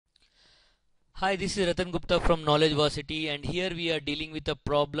Hi, this is Ratan Gupta from Knowledge Varsity, and here we are dealing with a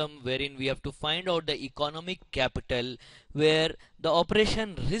problem wherein we have to find out the economic capital where the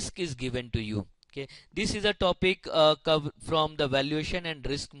operation risk is given to you. Okay, this is a topic from the valuation and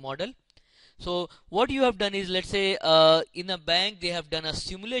risk model. So what you have done is, let's say in a bank they have done a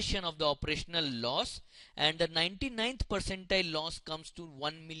simulation of the operational loss, and the 99th percentile loss comes to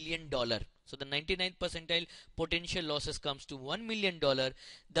 $1 million. So the 99th percentile potential losses comes to $1 million.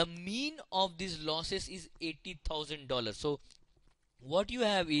 The mean of these losses is $80,000. So what you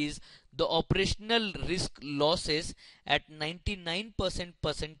have is the operational risk losses at 99%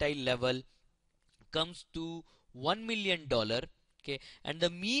 percentile level comes to $1 million. Okay, and the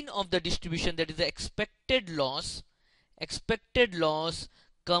mean of the distribution, that is the expected loss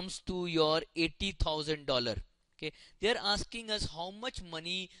comes to your $80,000. Okay, they are asking us how much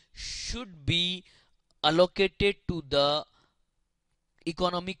money should be allocated to the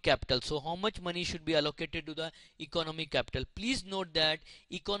economic capital. So how much money should be allocated to the economic capital? Please note that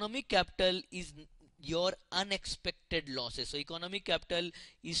economic capital is your unexpected losses. So economic capital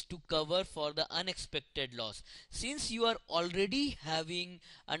is to cover for the unexpected loss. Since you are already having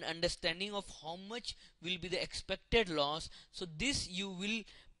an understanding of how much will be the expected loss, so this you will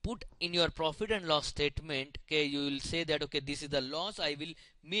put in your profit and loss statement. Okay, you will say that okay, this is the loss I will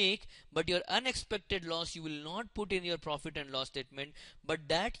make, but your unexpected loss you will not put in your profit and loss statement, but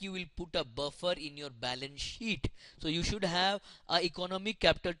that you will put a buffer in your balance sheet. So you should have a economic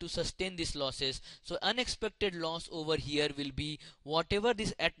capital to sustain these losses. So unexpected loss over here will be whatever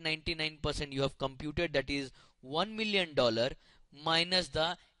this at 99% you have computed, that is $1 million minus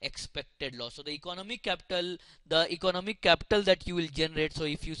the expected loss. So the economic capital that you will generate, so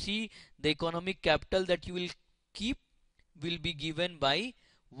if you see, the economic capital that you will keep will be given by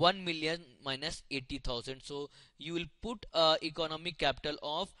 1 million minus 80,000. So you will put economic capital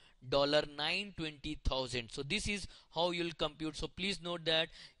of $920,000. So this is how you will compute. So please note that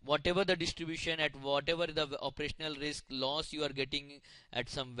whatever the distribution at whatever the operational risk loss you are getting at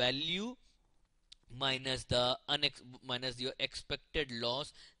some value minus your expected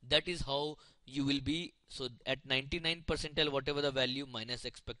loss, that is how you will be. So at 99 percentile, whatever the value minus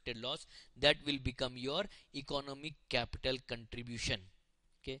expected loss, that will become your economic capital contribution.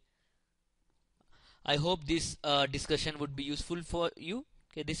 Okay, I hope this discussion would be useful for you.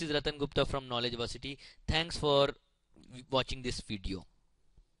 Okay, this is Ratan Gupta from Knowledge Varsity. Thanks for watching this video.